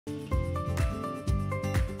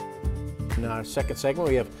In our second segment,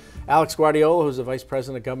 we have Alex Guardiola, who's the Vice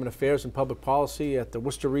President of Government Affairs and Public Policy at the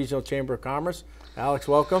Worcester Regional Chamber of Commerce. Alex,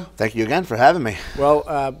 welcome. Thank you again for having me.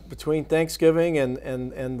 Well, between Thanksgiving and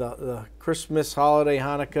the Christmas, holiday,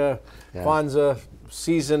 Hanukkah, Kwanzaa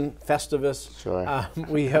season, Festivus, sure.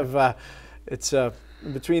 We have,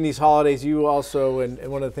 between these holidays, you also, and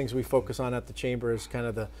one of the things we focus on at the Chamber is kind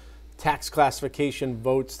of the tax classification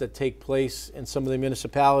votes that take place in some of the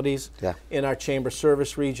municipalities in our Chamber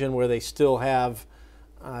service region where they still have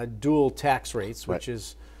dual tax rates, which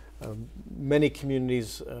is many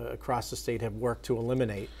communities across the state have worked to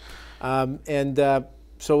eliminate.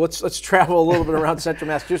 So let's travel a little bit around Central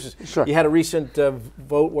Massachusetts. Sure. You had a recent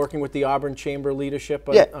vote working with the Auburn Chamber leadership.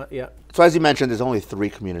 So as you mentioned, there's only 3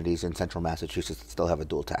 communities in Central Massachusetts that still have a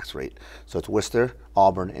dual tax rate. So it's Worcester,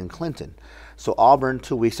 Auburn, and Clinton. So Auburn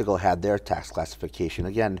 2 weeks ago had their tax classification.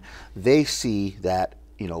 Again, they see that,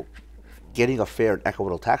 getting a fair and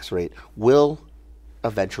equitable tax rate will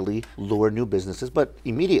eventually lure new businesses, but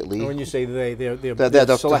immediately. When you say they're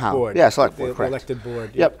the select board. Yeah, select board, correct. Elected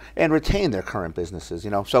board. Yep, and retain their current businesses,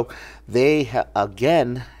 So they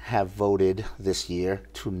again have voted this year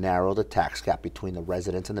to narrow the tax gap between the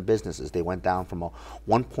residents and the businesses. They went down from a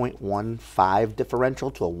 1.15 differential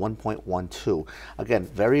to a 1.12. Again,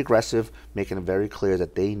 very aggressive, making it very clear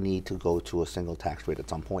that they need to go to a single tax rate at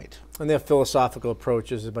some point. And their philosophical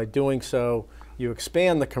approach is that by doing so, you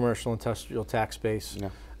expand the commercial industrial tax base,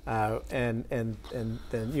 and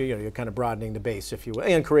then you're kind of broadening the base, if you will,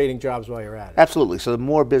 and creating jobs while you're at it. Absolutely. So the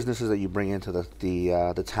more businesses that you bring into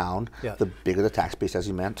the town, the bigger the tax base, as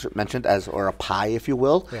you mentioned, or a pie, if you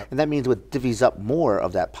will, and that means it divvies up more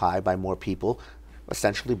of that pie by more people,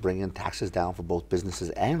 essentially bringing taxes down for both businesses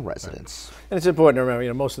and residents. And it's important to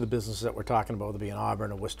remember, most of the businesses that we're talking about, whether it be in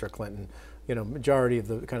Auburn or Worcester, Clinton, majority of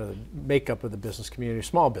the kind of the makeup of the business community are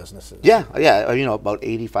small businesses. Yeah, about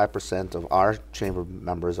 85% of our chamber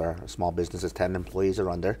members are small businesses. 10 employees are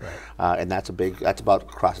under, and that's about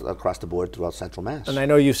across the board throughout Central Mass. And I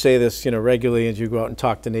know you say this, regularly as you go out and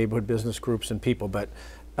talk to neighborhood business groups and people, but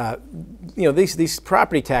these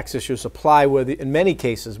property tax issues apply in many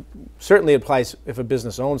cases, certainly it applies if a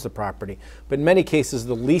business owns the property, but in many cases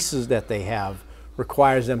the leases that they have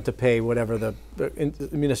requires them to pay whatever the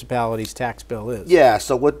municipality's tax bill is. Yeah,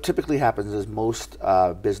 so what typically happens is most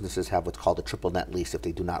businesses have what's called a triple net lease if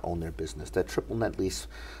they do not own their business. That triple net lease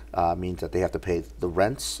means that they have to pay the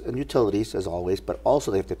rents and utilities, as always, but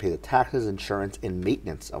also they have to pay the taxes, insurance, and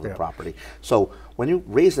maintenance of the property. So when you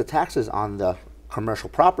raise the taxes on the commercial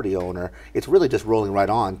property owner, it's really just rolling right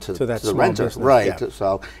on to the renter. Right,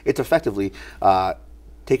 so it's effectively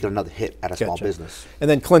taking another hit at a small business. And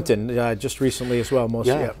then Clinton, just recently as well,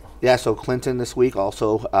 Yeah, so Clinton this week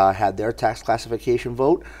also had their tax classification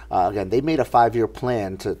vote. Again, they made a 5-year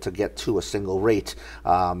plan to get to a single rate.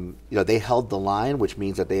 They held the line, which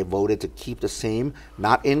means that they voted to keep the same,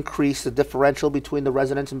 not increase the differential between the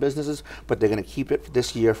residents and businesses, but they're going to keep it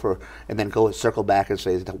this year and then circle back and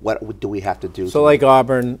say, what do we have to do? So like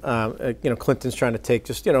Auburn, Clinton's trying to take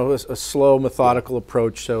just, a slow, methodical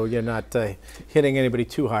approach, so you're not hitting anybody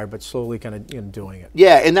too hard, but slowly kind of doing it.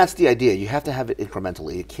 Yeah, and that's the idea. You have to have it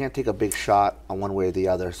incrementally. You can't take a big shot on one way or the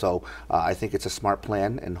other. So I think it's a smart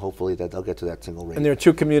plan, and hopefully that they'll get to that single rate. And there are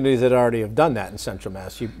 2 communities that already have done that in Central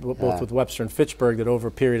Mass, both with Webster and Fitchburg, that over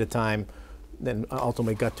a period of time then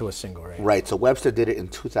ultimately got to a single rate. Right, so Webster did it in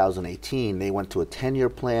 2018. They went to a 10-year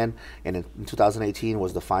plan, and in 2018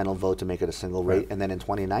 was the final vote to make it a single rate. And then in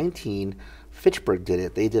 2019, Fitchburg did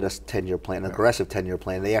it. They did a 10-year plan, an aggressive 10-year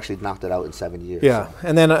plan. They actually knocked it out in 7 years. Yeah, so.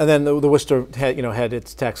 and then the Worcester had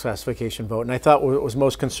its tax classification vote. And I thought what was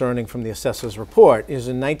most concerning from the assessor's report is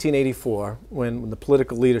in 1984, when the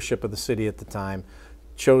political leadership of the city at the time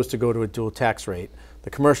chose to go to a dual tax rate,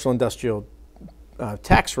 the commercial industrial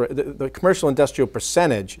tax rate, the commercial industrial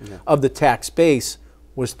percentage of the tax base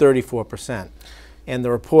was 34%. And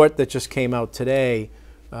the report that just came out today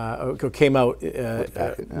with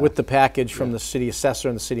the package from the city assessor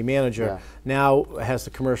and the city manager now has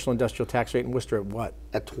the commercial industrial tax rate in Worcester at what?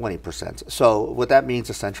 At 20%. So what that means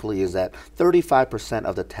essentially is that 35%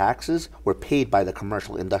 of the taxes were paid by the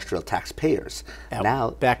commercial industrial taxpayers.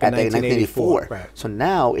 Back in 1984. Right. So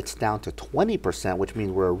now it's down to 20%, which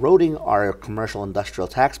means we're eroding our commercial industrial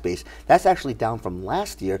tax base. That's actually down from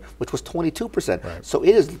last year, which was 22%. Right. So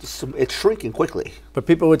it's shrinking quickly. But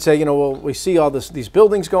people would say, well, we see all these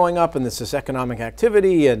buildings going up and this economic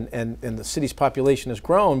activity and the city's population has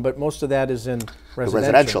grown, but most of that is in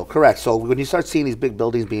residential. Correct. So when you start seeing these big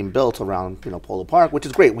buildings being built around Polo Park, which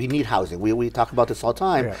is great, we need housing. We talk about this all the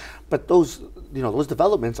time, but those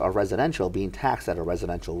developments are residential, being taxed at a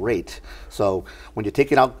residential rate. So when you're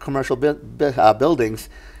taking out commercial buildings,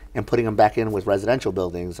 and putting them back in with residential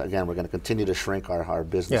buildings, again, we're going to continue to shrink our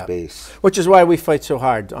business base. Which is why we fight so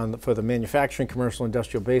hard for the manufacturing, commercial,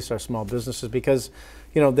 industrial base, our small businesses, because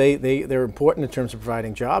they're important in terms of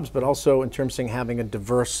providing jobs, but also in terms of having a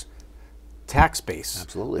diverse tax base.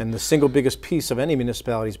 Absolutely. And the single biggest piece of any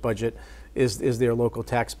municipality's budget is their local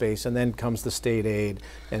tax base, and then comes the state aid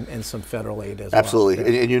and some federal aid as well.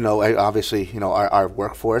 Absolutely. And obviously, our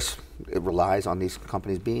workforce, it relies on these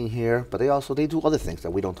companies being here, but they do other things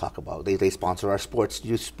that we don't talk about. They sponsor our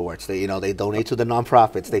youth sports. They donate to the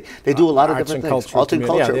nonprofits. They do a lot of different things. Arts and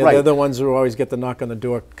culture. Yeah, right. They're the ones who always get the knock on the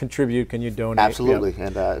door. Contribute? Can you donate? Absolutely,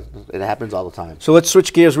 and it happens all the time. So let's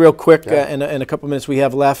switch gears real quick. In a couple minutes we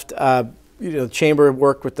have left. The Chamber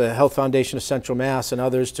worked with the Health Foundation of Central Mass and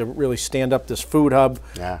others to really stand up this food hub.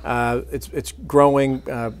 Yeah. It's growing.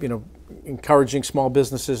 Encouraging small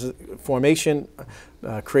businesses formation,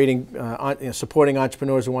 supporting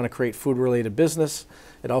entrepreneurs who want to create food-related business.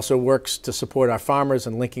 It also works to support our farmers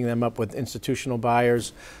and linking them up with institutional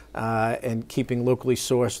buyers and keeping locally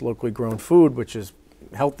sourced, locally grown food, which is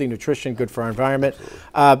healthy nutrition, good for our environment.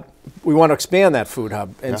 We want to expand that food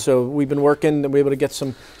hub, and so we've been working to be able to get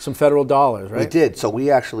some federal dollars, right? We did. So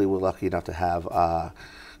we actually were lucky enough to have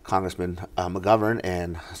Congressman McGovern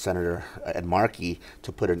and Senator Ed Markey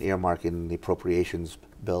to put an earmark in the appropriations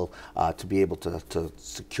bill to be able to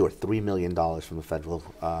secure $3 million from the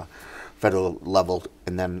federal level,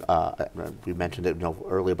 and then we mentioned it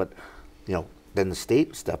earlier, but then the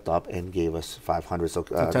state stepped up and gave us $500. So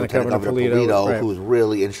Lieutenant Governor Polito, who's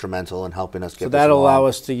really instrumental in helping us get. So that'll allow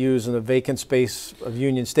us to use in the vacant space of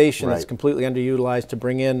Union Station that's completely underutilized to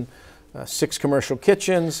bring in 6 commercial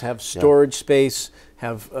kitchens, have storage space,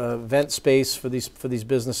 have vent space for these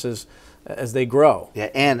businesses as they grow. Yeah,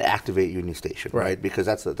 and activate Union Station, right? Because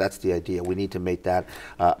that's the idea. We need to make that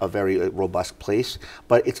a very robust place.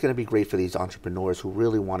 But it's going to be great for these entrepreneurs who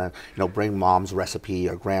really want to, bring mom's recipe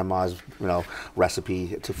or grandma's,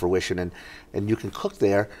 recipe to fruition, and you can cook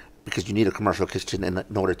there, because you need a commercial kitchen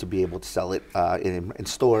in order to be able to sell it in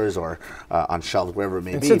stores or on shelves, wherever it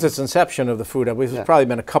may be. Since its inception of the food hub, there's probably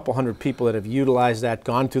been a couple hundred people that have utilized that,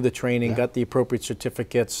 gone through the training, got the appropriate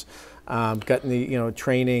certificates, gotten the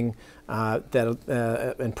training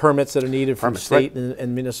and permits that are needed from state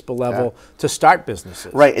and municipal level to start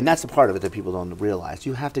businesses. Right, and that's the part of it that people don't realize.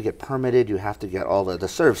 You have to get permitted. You have to get all the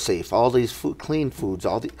serve safe, all these clean foods,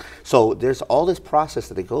 so there's all this process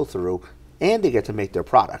that they go through, and they get to make their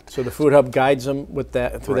product. So the food hub guides them with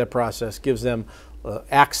that through that process, gives them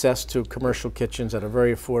access to commercial kitchens at a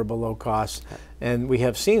very affordable, low cost. And we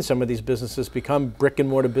have seen some of these businesses become brick and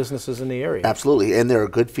mortar businesses in the area. Absolutely, and they're a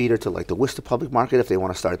good feeder to like the Worcester Public Market if they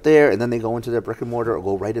want to start there, and then they go into their brick and mortar or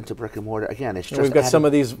go right into brick and mortar. Again, it's just we've got some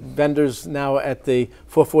of these vendors now at the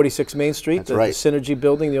 446 Main Street, the Synergy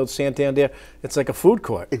building, the old Santander. It's like a food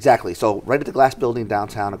court. Exactly. So right at the glass building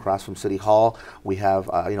downtown across from City Hall, we have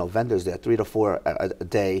vendors there, 3 to 4 a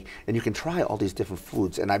day, and you can try all these different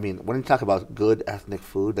foods. And I mean, when you talk about good ethnic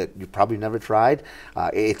food that you probably never tried,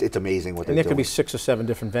 it's amazing what they're doing. And there could be 6 or 7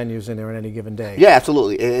 different venues in there on any given day. Yeah,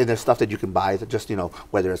 absolutely. And there's stuff that you can buy that just,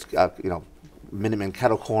 whether it's, Minuteman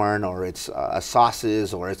kettle corn, or it's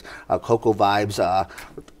sauces, or it's cocoa vibes,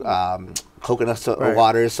 coconut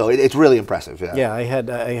waters. So it's really impressive. Yeah, I had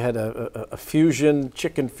a fusion,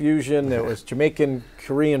 chicken fusion. There was Jamaican,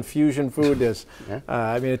 Korean fusion food. There's,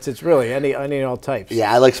 I mean, it's really any all types.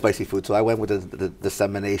 Yeah, I like spicy food, so I went with the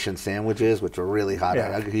dissemination sandwiches, which were really hot.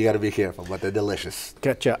 Yeah. You got to be careful, but they're delicious.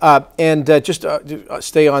 Gotcha. And just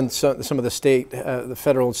stay on some of the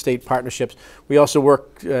federal and state partnerships. We also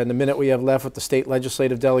work in the minute we have left with the state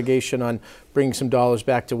legislative delegation on bringing some dollars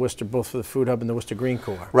back to Worcester, both for the Food Hub and the Worcester Green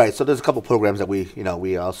Corps. Right. So there's a couple programs that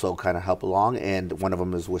we also kind of help along, and one of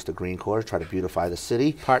them is Worcester Green Corps, try to beautify the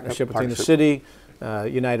city. Partnership between the city,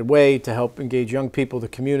 United Way, to help engage young people, the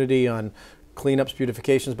community, on cleanups,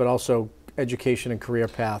 beautifications, but also education and career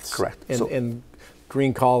paths. Correct. And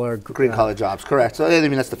green collar jobs, correct. So I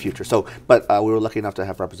mean, that's the future. So, but we were lucky enough to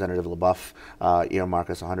have Representative LaBeouf earmark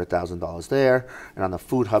us $100,000 there, and on the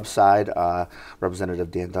Food Hub side, Representative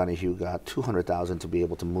Dan Donahue got $200,000 to be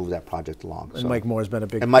able to move that project along. And Mike Moore has been a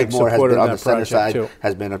big, and Mike Moore has been on the center side, too.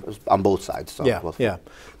 has been on both sides. So yeah,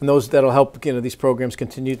 and those that'll help these programs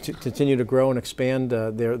continue to grow and expand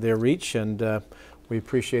their reach, and we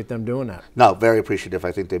appreciate them doing that. No, very appreciative.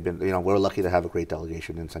 I think they've been, we're lucky to have a great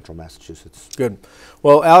delegation in Central Massachusetts. Good.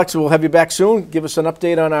 Well, Alex, we'll have you back soon. Give us an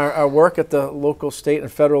update on our work at the local, state, and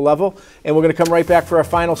federal level. And we're going to come right back for our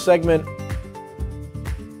final segment.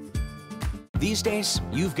 These days,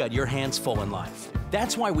 you've got your hands full in life.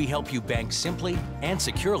 That's why we help you bank simply and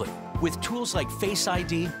securely with tools like Face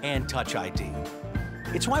ID and Touch ID.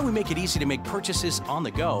 It's why we make it easy to make purchases on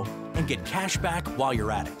the go and get cash back while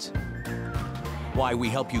you're at it. Why we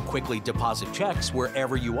help you quickly deposit checks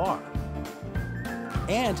wherever you are.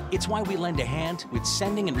 And it's why we lend a hand with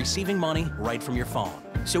sending and receiving money right from your phone.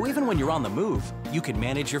 So even when you're on the move, you can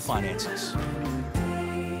manage your finances.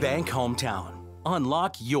 Bank Hometown.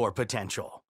 Unlock your potential.